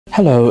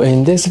Hello,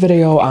 in this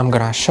video I'm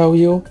gonna show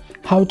you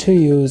how to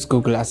use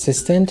Google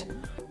Assistant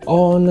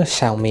on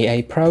Xiaomi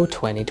A Pro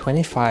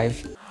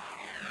 2025.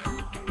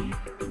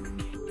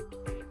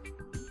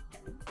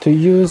 To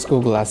use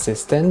Google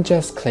Assistant,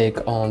 just click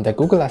on the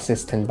Google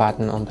Assistant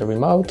button on the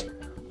remote,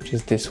 which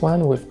is this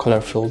one with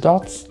colorful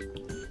dots.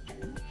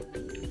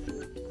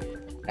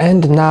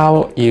 And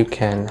now you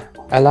can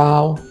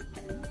allow,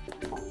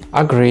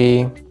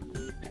 agree,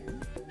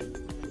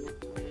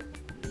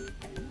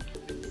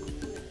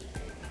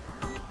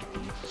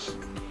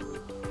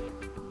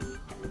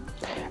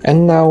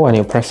 and now when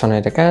you press on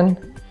it again,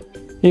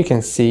 you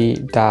can see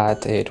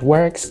that it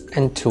works.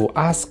 And to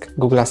ask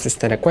Google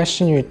Assistant a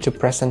question, you need to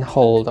press and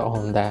hold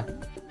on the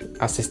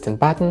Assistant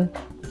button.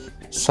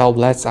 So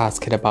let's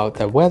ask it about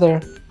the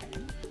weather.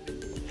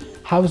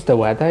 How's the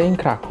weather in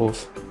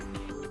Kraków?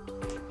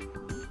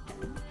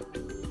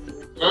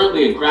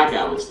 Currently in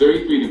Krakow, it's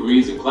 33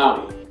 degrees and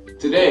cloudy.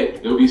 Today,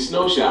 there'll be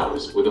snow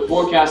showers with a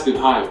forecasted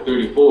high of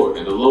 34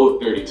 and a low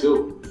of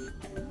 32.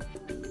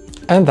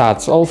 And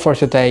that's all for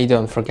today.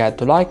 Don't forget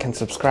to like and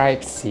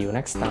subscribe. See you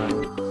next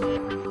time.